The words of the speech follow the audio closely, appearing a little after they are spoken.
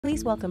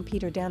Please welcome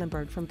Peter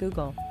Danenberg from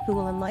Google, who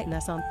will enlighten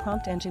us on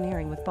prompt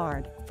engineering with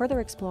Bard,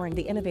 further exploring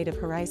the innovative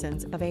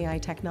horizons of AI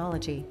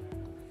technology.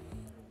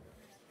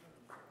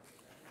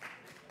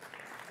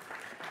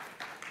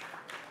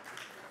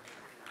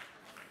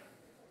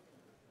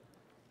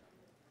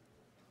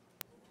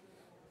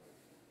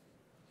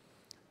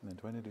 And then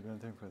do I need to do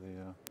anything for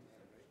the...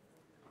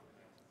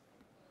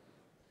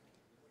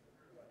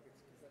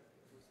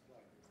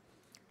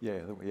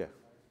 Yeah.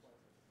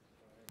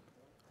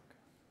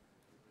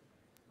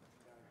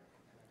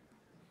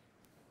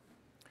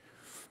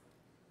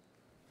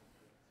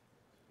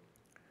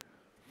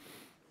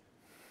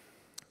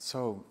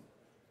 So,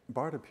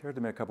 Bart appeared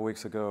to me a couple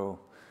weeks ago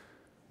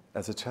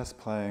as a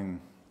chess-playing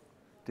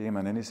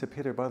demon, and he said,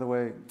 Peter, by the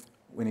way,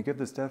 when you give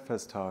this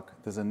Devfest talk,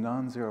 there's a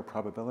non-zero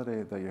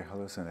probability that you're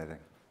hallucinating.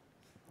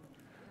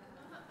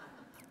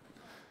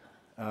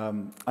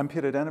 I'm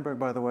Peter Danenberg,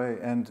 by the way,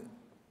 and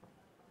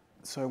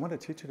so I want to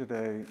teach you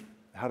today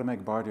how to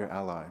make Bard your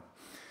ally.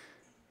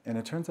 And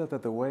it turns out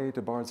that the way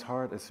to Bard's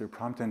heart is through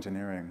prompt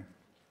engineering,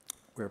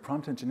 where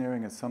prompt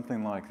engineering is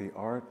something like the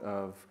art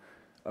of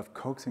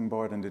coaxing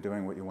Bard into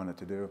doing what you want it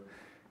to do.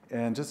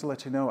 And just to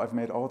let you know, I've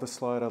made all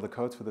the the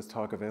codes for this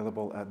talk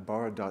available at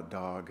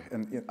bard.dog.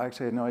 And I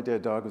actually had no idea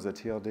dog was a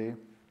TLD,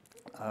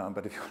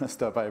 but if you want to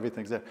stop by,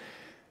 everything's there.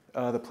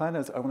 The plan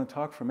is I want to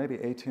talk for maybe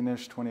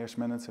 18-ish, 20-ish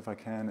minutes if I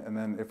can, and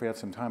then if we have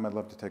some time, I'd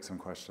love to take some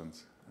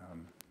questions.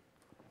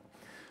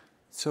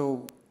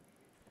 So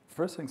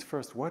first things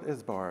first, what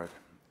is Bard?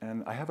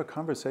 And I have a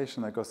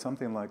conversation that goes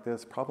something like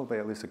this, probably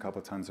at least a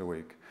couple times a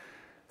week.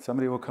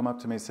 Somebody will come up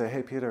to me and say,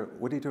 hey, Peter,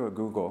 what do you do at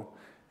Google?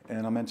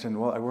 And I'll mention,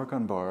 well, I work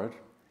on Bard.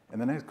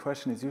 And the next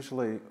question is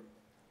usually,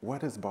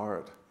 what is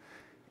Bard?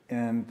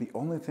 And the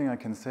only thing I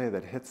can say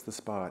that hits the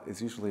spot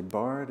is usually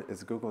Bard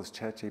is Google's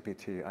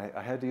ChatGPT.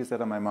 I had to use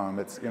that on my mom.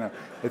 It's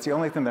the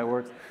only thing that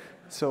works.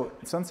 So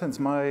in some sense,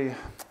 my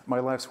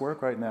life's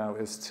work right now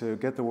is to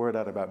get the word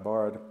out about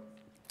Bard.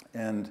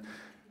 And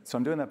so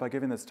I'm doing that by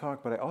giving this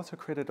talk, but I also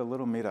created a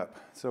little meetup.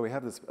 So we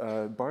have this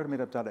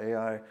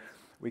bardmeetup.ai.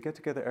 We get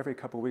together every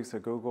couple of weeks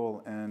at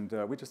Google, and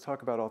we just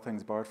talk about all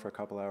things Bard for a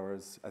couple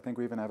hours. I think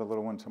we even have a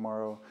little one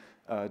tomorrow.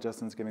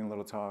 Justin's giving a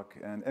little talk.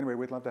 And anyway,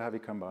 we'd love to have you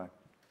come by.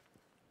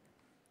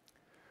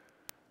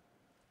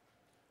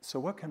 So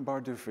what can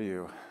Bard do for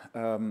you?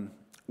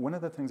 One of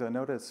the things I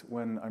notice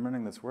when I'm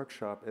running this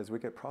workshop is we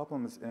get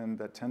problems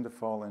that tend to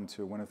fall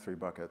into one of three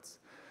buckets.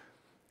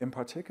 In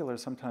particular,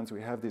 sometimes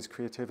we have these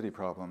creativity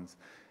problems.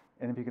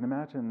 And if you can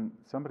imagine,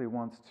 somebody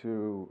want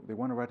to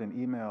write an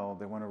email,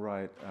 they want to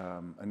write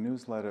a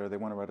newsletter, they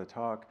want to write a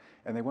talk,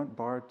 and they want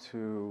Bard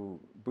to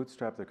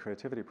bootstrap the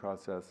creativity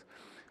process.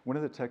 One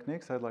of the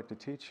techniques I'd like to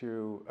teach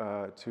you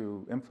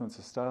to influence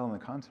the style and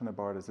the content of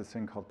Bard is this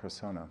thing called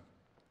persona,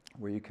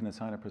 where you can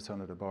assign a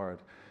persona to Bard.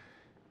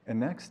 And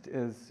next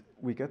is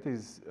we get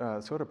these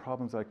sort of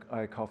problems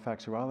I call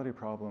factuality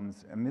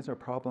problems, and these are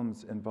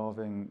problems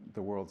involving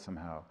the world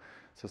somehow.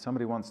 So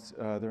somebody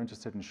they're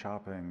interested in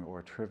shopping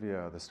or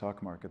trivia, the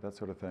stock market, that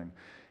sort of thing.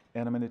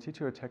 And I'm going to teach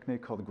you a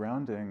technique called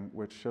grounding,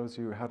 which shows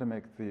you how to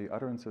make the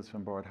utterances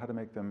from Bard, how to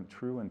make them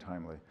true and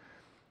timely.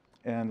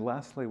 And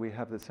lastly, we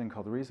have this thing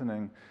called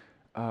reasoning.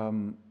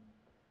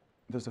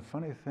 There's a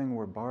funny thing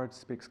where Bard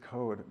speaks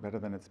code better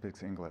than it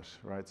speaks English,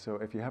 right? So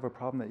if you have a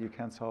problem that you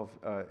can't solve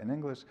in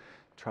English,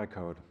 try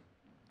code.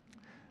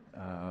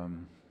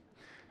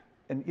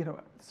 And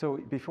so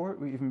before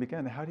we even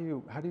begin, how do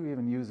you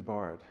even use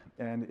Bard?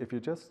 And if you're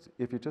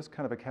just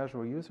kind of a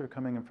casual user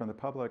coming in from the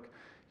public,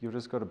 you'll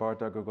just go to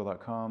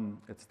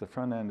bard.google.com. It's the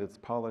front end. It's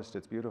polished.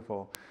 It's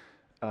beautiful.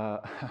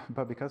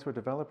 But because we're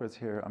developers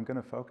here, I'm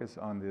going to focus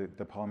on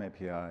the Palm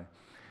API.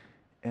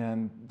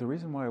 And the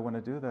reason why I want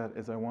to do that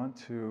is I want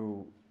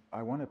to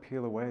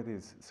peel away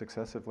these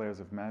successive layers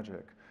of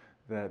magic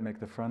that make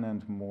the front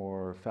end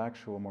more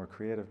factual, more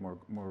creative, more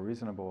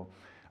reasonable.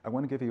 I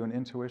want to give you an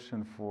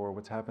intuition for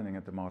what's happening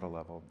at the model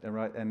level,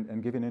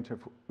 and give you an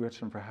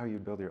intuition for how you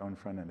build your own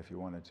front end if you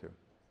wanted to.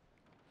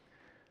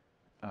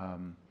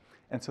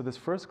 And so this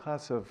first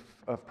class of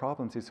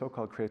problems, these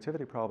so-called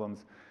creativity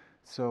problems,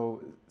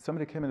 so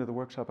somebody came into the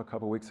workshop a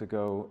couple weeks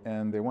ago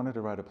and they wanted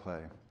to write a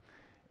play.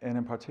 And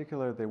in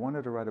particular, they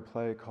wanted to write a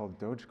play called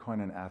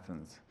Dogecoin in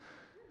Athens.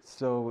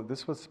 So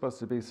this was supposed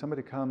to be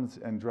somebody comes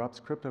and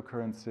drops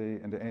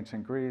cryptocurrency into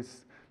ancient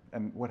Greece,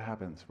 and what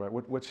happens, right?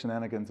 What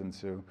shenanigans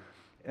ensue?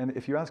 And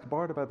if you ask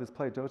Bard about this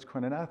play,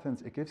 Dogecoin in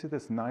Athens, it gives you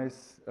this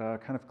nice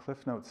kind of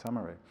cliff note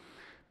summary.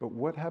 But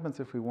what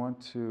happens if we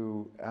want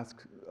to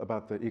ask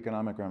about the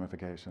economic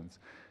ramifications?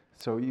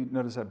 So you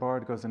notice that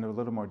Bard goes into a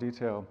little more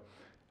detail,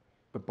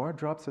 but Bard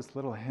drops this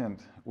little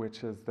hint,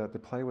 which is that the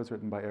play was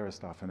written by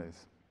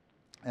Aristophanes.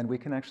 And we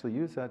can actually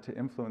use that to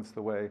influence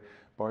the way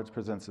Bard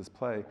presents his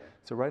play.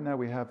 So right now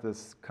we have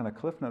this kind of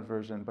cliff note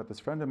version, but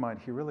this friend of mine,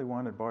 he really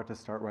wanted Bard to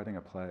start writing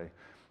a play.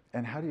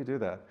 And how do you do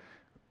that?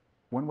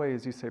 One way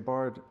is you say,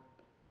 Bard,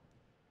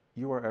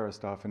 you are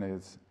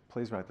Aristophanes,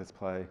 please write this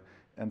play.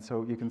 And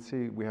so you can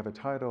see we have a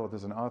title,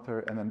 there's an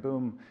author, and then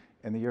boom,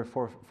 in the year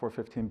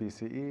 415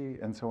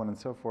 BCE, and so on and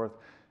so forth,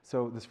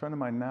 So this friend of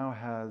mine now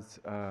has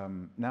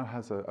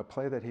a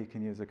play that he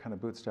can use to kind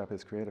of bootstrap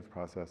his creative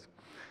process.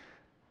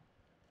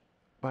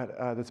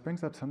 But this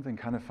brings up something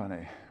kind of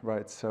funny,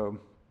 right? So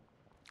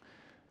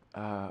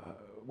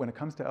when it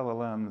comes to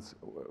LLMs,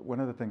 one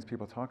of the things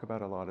people talk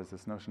about a lot is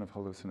this notion of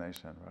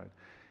hallucination, right?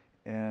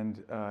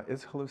 And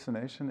is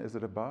hallucination, is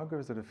it a bug or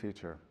is it a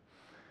feature?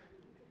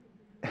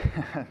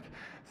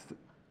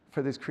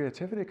 For these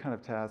creativity kind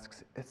of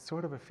tasks, it's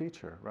sort of a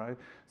feature, right?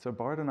 So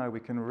Bart and I, we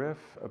can riff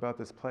about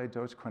this play,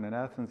 Dogecoin in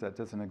Athens, that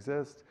doesn't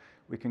exist.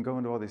 We can go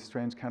into all these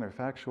strange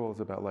counterfactuals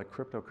about like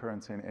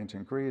cryptocurrency in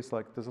ancient Greece.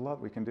 Like there's a lot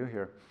we can do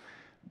here.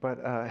 But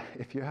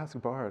if you ask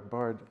Bart,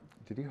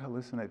 did you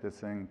hallucinate this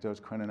thing,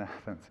 Dogecoin in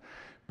Athens?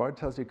 Bart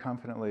tells you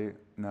confidently,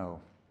 no,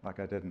 like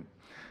I didn't.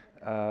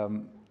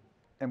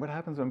 And what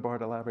happens when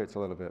Bart elaborates a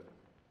little bit?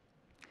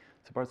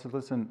 So Bart said,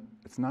 listen,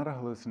 it's not a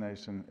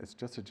hallucination, it's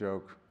just a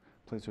joke.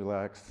 Please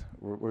relax,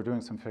 we're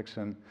doing some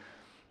fiction.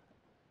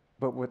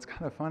 But what's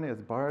kind of funny is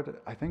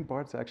I think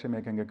Bart's actually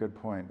making a good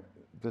point.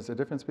 There's a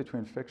difference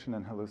between fiction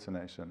and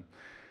hallucination.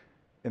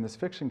 In this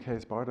fiction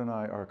case, Bart and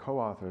I are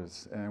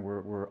co-authors, and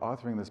we're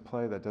authoring this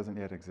play that doesn't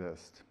yet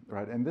exist,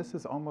 right? And this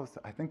is almost,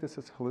 I think this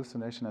is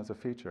hallucination as a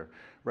feature,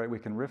 right? We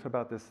can riff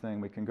about this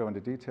thing, we can go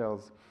into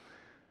details,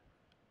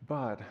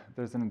 but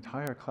there's an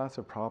entire class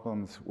of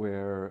problems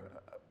where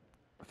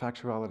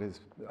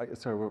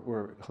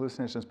where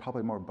hallucination is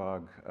probably more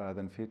bug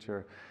than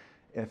feature.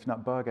 If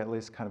not bug, at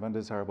least kind of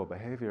undesirable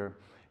behavior,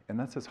 and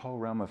that's this whole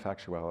realm of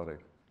factuality.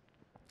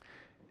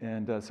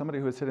 And somebody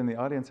who was sitting in the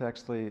audience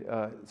actually,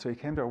 so he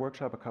came to our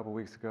workshop a couple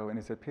weeks ago and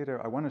he said,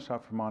 Peter, I want to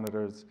shop for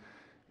monitors.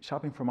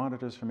 Shopping for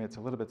monitors for me, it's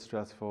a little bit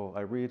stressful.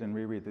 I read and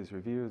reread these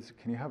reviews.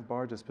 Can you have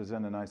Bard just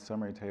present a nice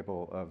summary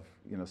table of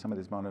some of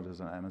these monitors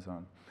on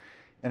Amazon?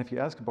 And if you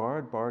ask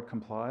Bard, Bard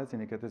complies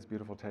and you get this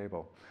beautiful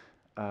table.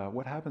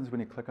 What happens when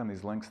you click on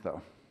these links though?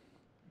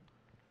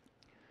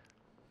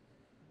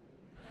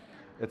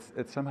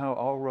 It's somehow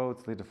all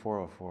roads lead to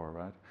 404,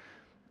 right?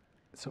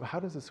 So how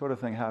does this sort of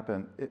thing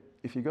happen?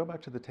 If you go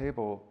back to the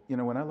table,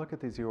 when I look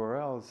at these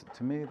URLs,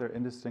 to me, they're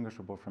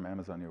indistinguishable from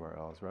Amazon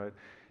URLs, right?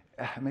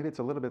 Maybe it's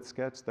a little bit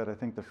sketched that I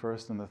think the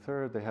first and the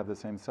third, they have the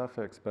same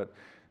suffix, but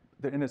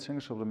they're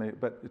indistinguishable to me.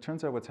 But it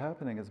turns out what's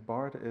happening is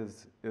Bart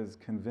is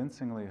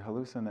convincingly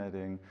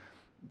hallucinating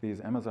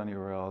these Amazon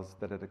URLs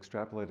that it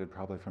extrapolated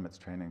probably from its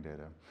training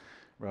data,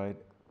 right?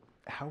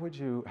 How would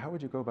you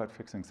go about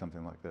fixing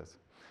something like this?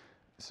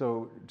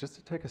 So just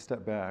to take a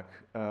step back,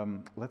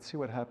 let's see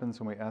what happens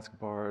when we ask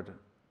Bard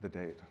the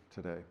date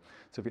today.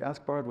 So if you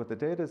ask Bard what the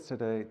date is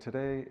today,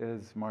 today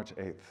is March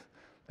 8th.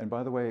 And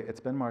by the way,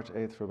 it's been March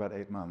 8th for about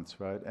 8 months,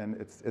 right? And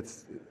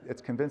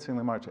it's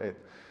convincingly March 8th.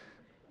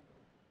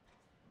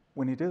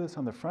 When you do this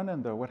on the front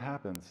end, though, what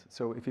happens?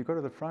 So if you go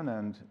to the front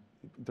end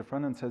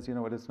says,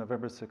 it's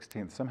November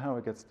 16th. Somehow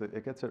it gets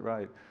it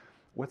right.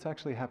 What's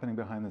actually happening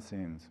behind the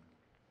scenes?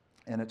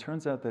 And it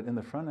turns out that in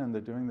the front end,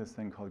 they're doing this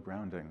thing called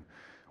grounding,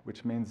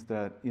 which means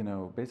that,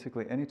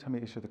 basically anytime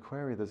you issue the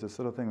query, there's this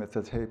little thing that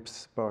says, hey,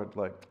 Bard,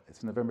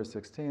 it's November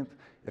 16th.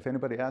 If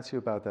anybody asks you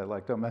about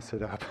that, don't mess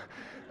it up.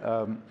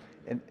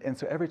 And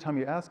so every time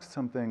you ask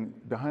something,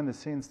 behind the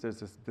scenes,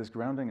 there's this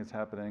grounding is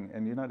happening,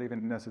 and you're not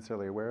even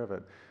necessarily aware of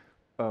it.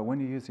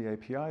 When you use the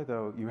API,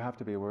 though, you have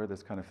to be aware of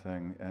this kind of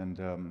thing,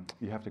 and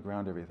you have to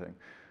ground everything.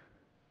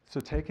 So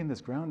taking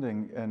this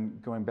grounding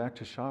and going back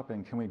to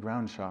shopping, can we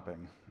ground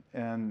shopping?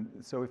 And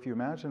so if you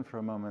imagine for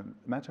a moment,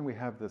 imagine we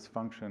have this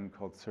function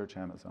called Search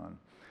Amazon.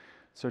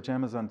 Search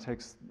Amazon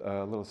takes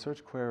a little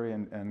search query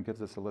and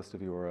gives us a list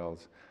of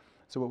URLs.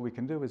 So what we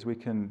can do is we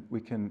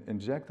can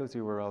inject those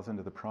URLs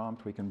into the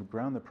prompt, we can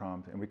ground the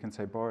prompt, and we can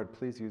say, Bard,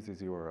 please use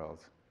these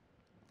URLs.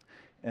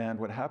 And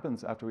what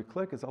happens after we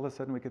click is all of a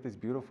sudden we get these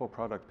beautiful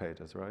product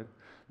pages, right?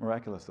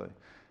 Miraculously.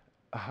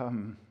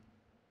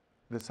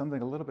 There's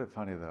something a little bit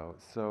funny though.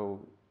 So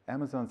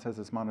Amazon says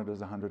this monitor is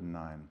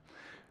 109.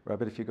 Right,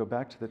 but if you go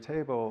back to the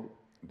table,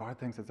 Bard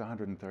thinks it's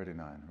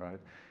 139, right?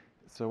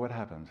 So what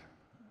happened?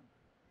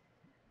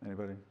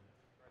 Anybody?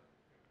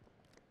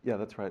 Yeah,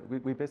 that's right.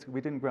 We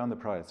didn't ground the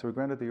price. So we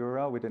grounded the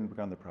URL, we didn't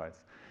ground the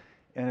price.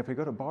 And if we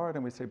go to Bard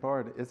and we say,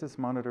 Bard, is this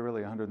monitor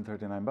really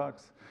 139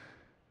 bucks?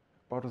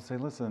 Bard will say,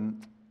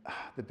 listen,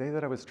 the day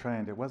that I was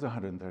trained, it was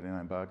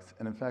 139 bucks.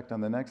 And in fact, on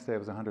the next day, it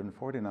was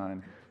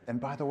 149. And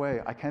by the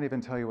way, I can't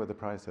even tell you what the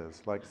price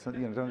is.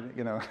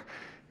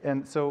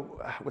 And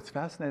so what's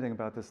fascinating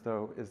about this,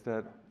 though, is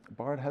that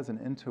Bard has an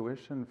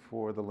intuition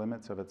for the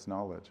limits of its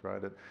knowledge,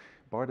 right?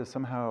 Bard is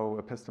somehow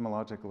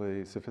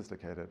epistemologically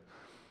sophisticated.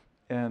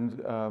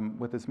 And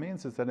what this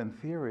means is that in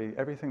theory,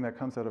 everything that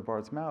comes out of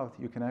Bard's mouth,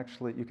 you can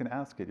ask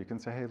it. You can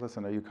say, hey,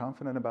 listen, are you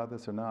confident about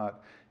this or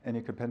not? And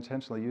you could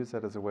potentially use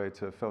that as a way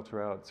to filter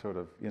out sort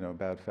of,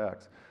 bad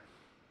facts.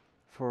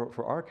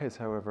 For our case,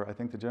 however, I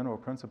think the general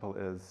principle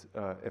is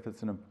if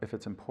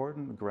it's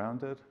important,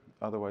 ground it,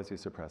 otherwise you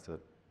suppress it.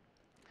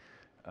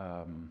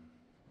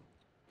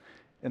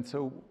 And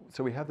so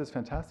we have this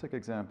fantastic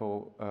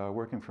example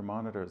working for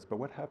monitors, but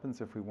what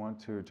happens if we want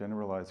to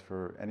generalize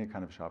for any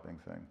kind of shopping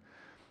thing?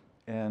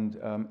 And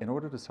in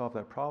order to solve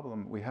that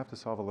problem, we have to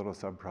solve a little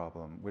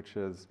sub-problem, which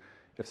is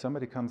if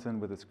somebody comes in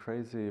with this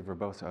crazy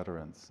verbose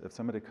utterance, if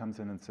somebody comes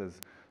in and says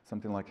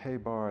something like, hey,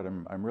 Bard,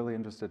 I'm really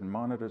interested in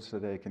monitors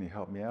today, can you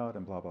help me out,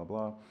 and blah, blah,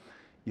 blah.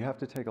 You have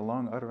to take a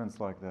long utterance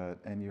like that,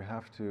 and you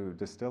have to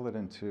distill it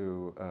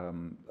into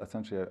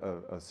essentially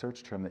a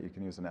search term that you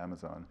can use in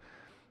Amazon.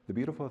 The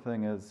beautiful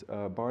thing is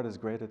Bard is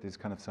great at these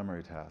kind of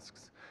summary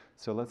tasks.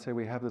 So let's say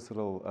we have this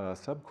little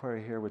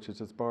subquery here, which is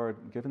just Bard,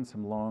 given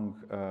some long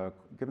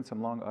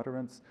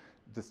utterance,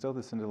 distill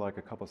this into like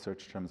a couple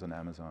search terms on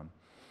Amazon.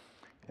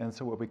 And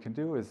so what we can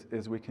do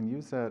is we can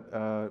use that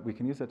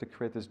to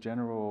create this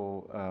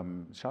general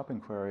shopping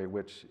query,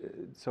 which,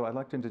 so I'd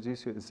like to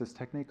introduce you, it's this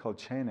technique called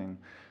chaining,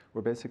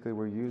 where basically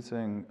we're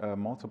using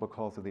multiple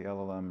calls of the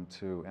LLM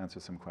to answer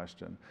some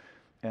question.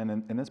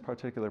 And in this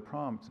particular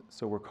prompt,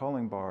 so we're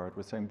calling Bard,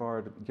 we're saying,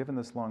 Bard, given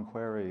this long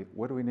query,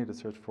 what do we need to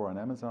search for on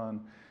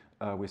Amazon?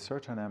 We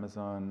search on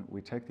Amazon,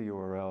 we take the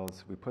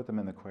URLs, we put them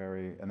in the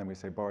query, and then we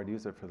say, Bard,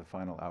 use it for the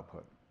final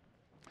output.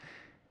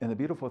 And the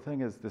beautiful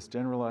thing is this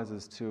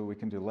generalizes to, we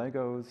can do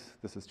Legos,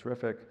 this is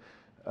terrific.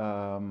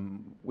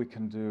 We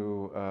can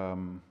do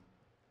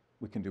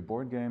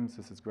board games,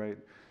 this is great.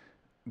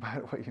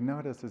 But what you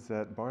notice is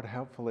that Bard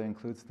helpfully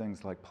includes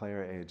things like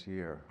player, age,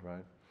 year,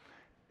 right?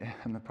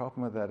 And the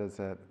problem with that is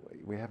that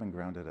we haven't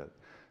grounded it.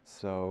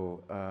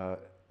 So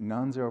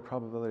non-zero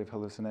probability of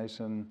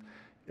hallucination.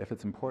 If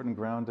it's important,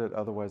 ground it.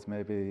 Otherwise,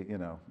 maybe, you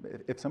know,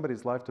 if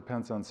somebody's life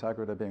depends on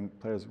Sagrada being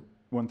players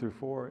 1 through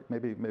 4,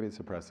 maybe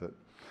suppress it.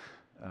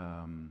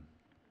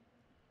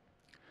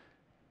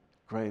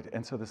 Great.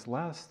 And so this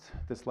last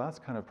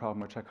kind of problem,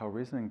 which I call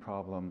reasoning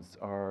problems,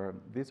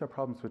 these are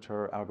problems which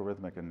are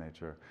algorithmic in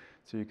nature.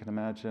 So you can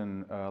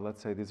imagine,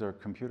 let's say these are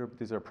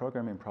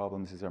programming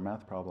problems, these are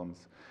math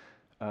problems.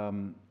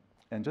 And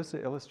just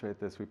to illustrate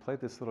this, we played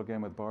this little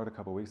game with Bard a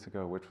couple weeks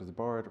ago, which was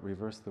Bard,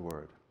 reverse the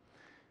word.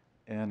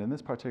 And in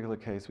this particular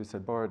case, we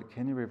said, Bard,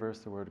 can you reverse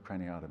the word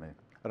craniotomy?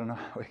 I don't know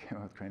how we came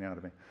up with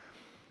craniotomy.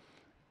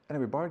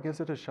 Anyway, Bard gives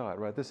it a shot,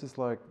 right? This is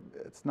like,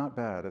 it's not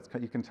bad.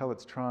 You can tell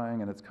it's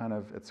trying, and it's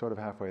sort of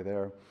halfway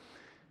there.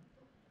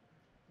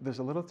 There's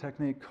a little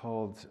technique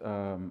called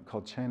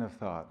chain of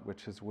thought,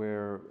 which is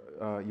where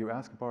you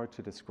ask Bard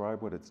to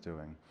describe what it's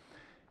doing.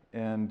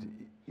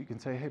 And you can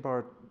say, hey,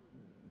 Bard,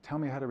 tell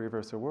me how to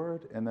reverse a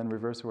word, and then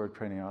reverse the word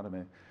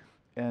craniotomy.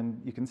 And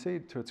you can see,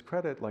 to its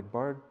credit, like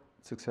Bard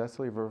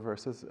successfully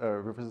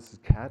reverses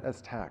cat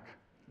as tack,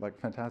 like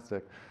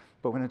fantastic.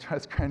 But when it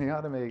tries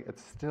craniotomy,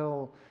 it's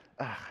still,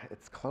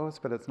 it's close,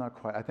 but it's not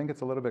quite. I think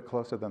it's a little bit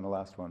closer than the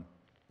last one.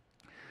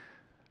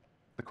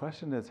 The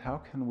question is, how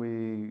can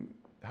we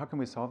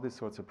solve these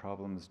sorts of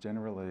problems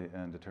generally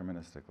and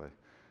deterministically?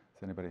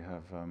 Does anybody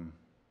have an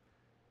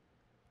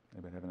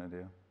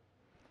idea?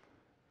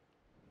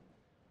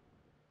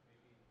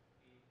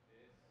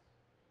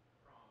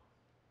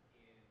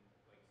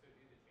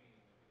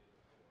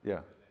 Yeah.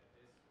 So that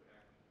this would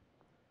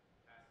actually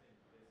pass in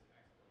this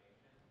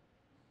explanation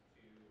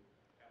to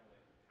tell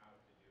it how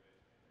to do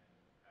it and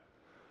then have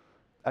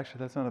it. Actually,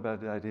 that's not a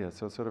bad idea.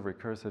 So sort of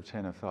recursive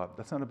chain of thought.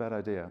 That's not a bad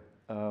idea.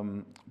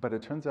 But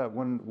it turns out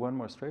one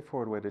more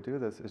straightforward way to do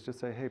this is just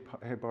say,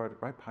 hey Bard,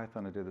 write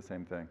Python to do the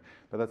same thing.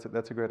 But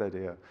that's a great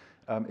idea.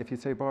 If you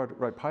say, Bard,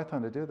 write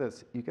Python to do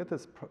this, you get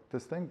this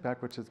thing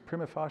back, which is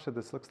prima facie,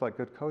 this looks like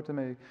good code to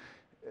me.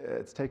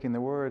 It's taking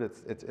the word,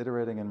 it's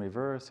iterating in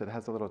reverse, it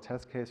has a little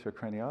test case for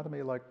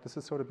craniotomy, like this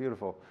is sort of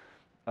beautiful.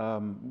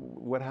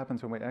 What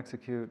happens when we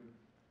execute?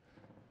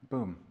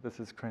 Boom, this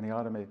is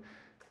craniotomy.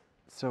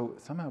 So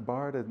somehow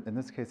Bard, in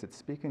this case, it's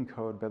speaking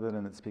code better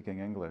than it's speaking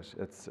English.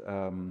 It's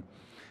a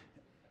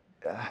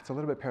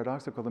little bit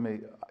paradoxical to me.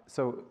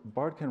 So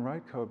Bard can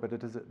write code, but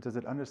does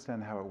it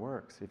understand how it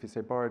works? If you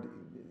say, Bard,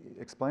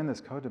 explain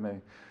this code to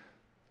me,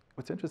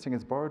 what's interesting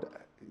is Bard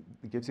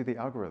gives you the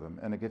algorithm,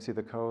 and it gives you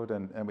the code,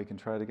 and we can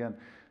try it again.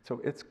 So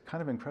it's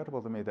kind of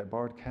incredible to me that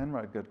Bard can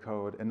write good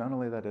code, and not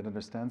only that, it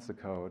understands the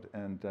code.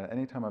 And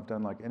anytime I've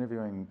done like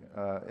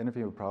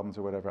interview problems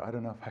or whatever, I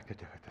don't know if I could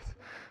do it.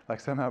 Like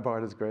somehow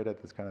Bard is great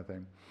at this kind of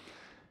thing.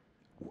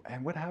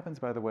 And what happens,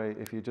 by the way,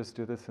 if you just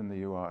do this in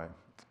the UI?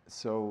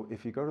 So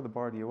if you go to the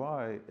Bard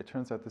UI, it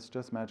turns out this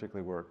just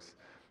magically works.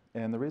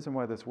 And the reason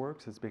why this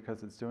works is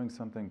because it's doing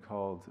something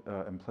called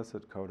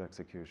implicit code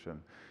execution,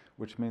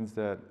 which means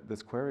that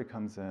this query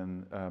comes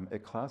in,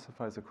 it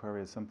classifies the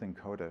query as something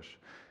codish.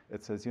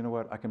 It says, you know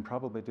what, I can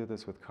probably do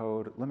this with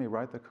code. Let me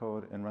write the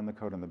code and run the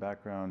code in the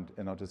background,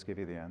 and I'll just give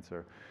you the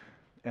answer.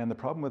 And the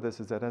problem with this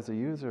is that as a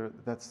user,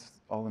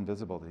 that's all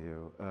invisible to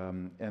you.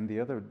 And the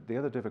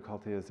other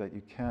difficulty is that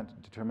you can't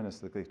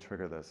deterministically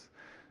trigger this.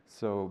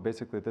 So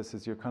basically,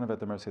 you're kind of at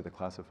the mercy of the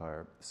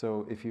classifier.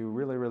 So if you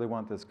really, really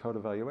want this code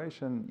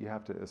evaluation, you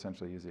have to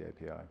essentially use the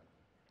API.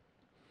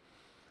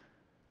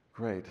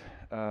 Great.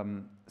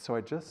 So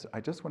I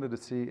just wanted to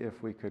see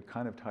if we could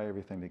kind of tie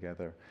everything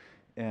together.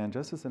 And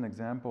just as an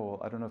example,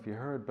 I don't know if you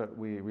heard, but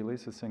we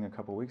released this thing a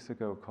couple weeks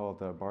ago called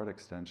Bard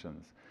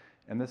extensions.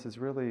 And this is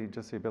really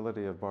just the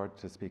ability of Bard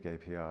to speak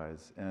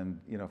APIs. And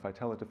you know, if I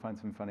tell it to find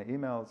some funny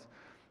emails,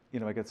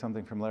 I get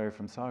something from Larry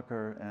from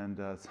soccer and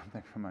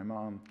something from my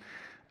mom.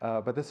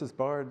 But this is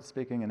Bard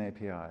speaking an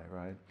API,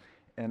 right?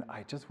 And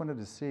I just wanted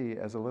to see,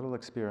 as a little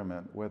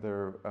experiment,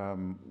 whether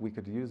we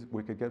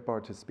could get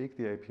Bard to speak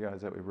the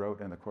APIs that we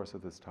wrote in the course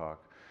of this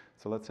talk.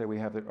 So let's say we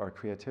have our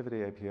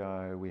creativity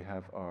API, we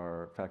have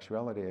our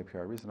factuality API,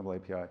 reasonable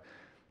API.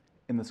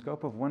 In the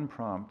scope of one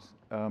prompt,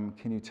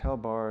 can you tell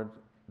Bard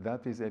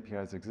that these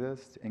APIs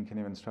exist, and can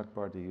you instruct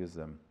Bard to use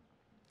them?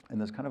 And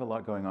there's kind of a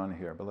lot going on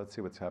here, but let's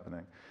see what's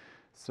happening.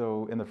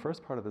 So in the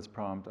first part of this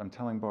prompt, I'm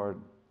telling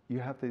Bard, you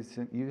have these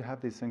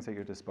things at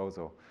your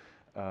disposal.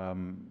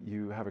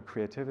 You have a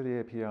creativity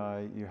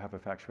API, you have a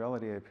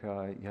factuality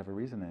API, you have a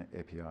reason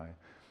API.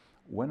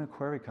 When a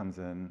query comes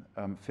in,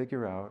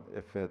 figure out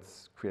if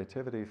it's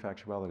creativity,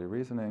 factuality,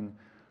 reasoning,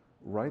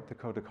 write the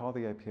code to call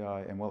the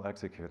API, and we'll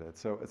execute it.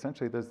 So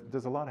essentially,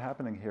 there's a lot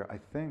happening here. I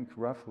think,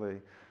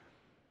 roughly,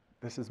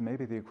 this is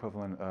maybe the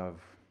equivalent of,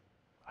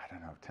 I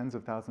don't know, tens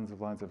of thousands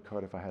of lines of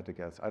code if I had to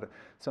guess.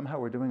 Somehow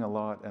we're doing a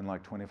lot in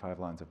like 25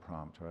 lines of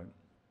prompt, right?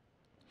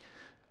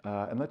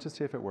 And let's just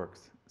see if it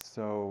works.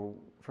 So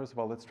first of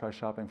all, let's try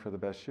shopping for the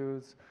best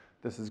shoes.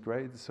 This is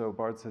great. So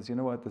Bard says, you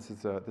know what, this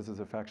is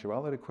a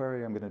factuality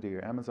query. I'm going to do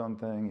your Amazon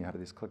thing. You have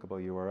these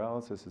clickable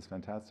URLs. This is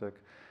fantastic.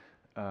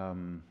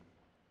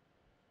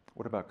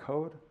 What about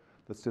code?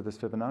 Let's do this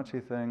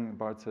Fibonacci thing.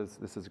 Bard says,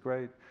 this is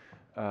great.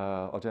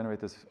 I'll generate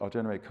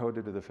code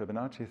to do the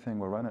Fibonacci thing.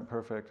 We'll run it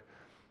perfect.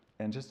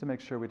 And just to make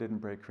sure we didn't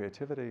break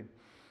creativity,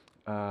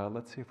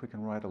 let's see if we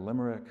can write a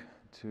limerick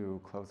to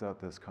close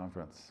out this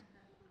conference.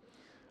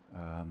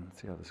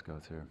 Let's see how this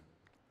goes here.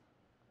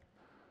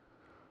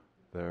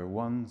 There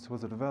once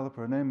was a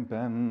developer named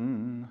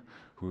Ben,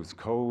 whose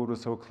code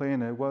was so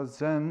clean it was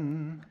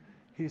zen.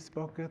 He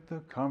spoke at the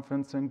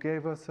conference and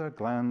gave us a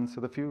glance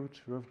of the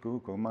future of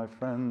Google, my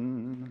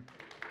friend.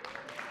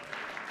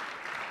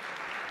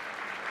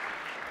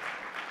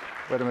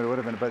 Wait a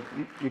minute, but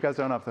you guys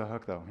aren't off the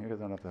hook, though. You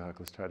guys aren't off the hook.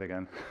 Let's try it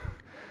again.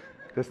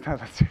 This time,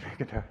 let's see if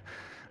we can do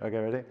it. Okay,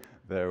 ready?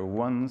 There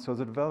once was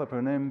a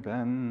developer named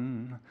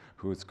Ben,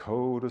 whose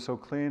code was so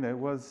clean it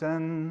was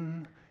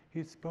zen.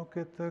 He spoke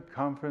at the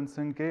conference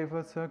and gave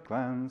us a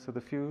glance of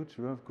the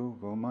future of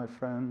Google, my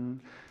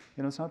friend.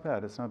 It's not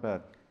bad, it's not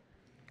bad.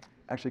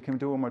 Actually, can we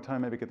do it one more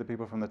time, maybe get the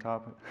people from the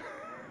top?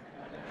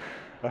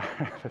 All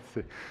right, let's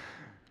see.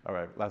 All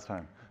right, last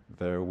time.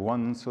 There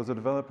once was a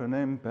developer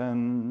named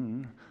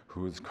Ben,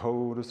 whose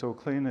code was so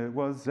clean it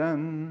was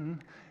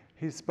zen.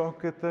 He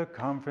spoke at the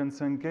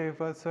conference and gave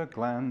us a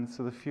glance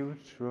of the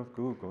future of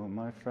Google,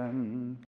 my friend.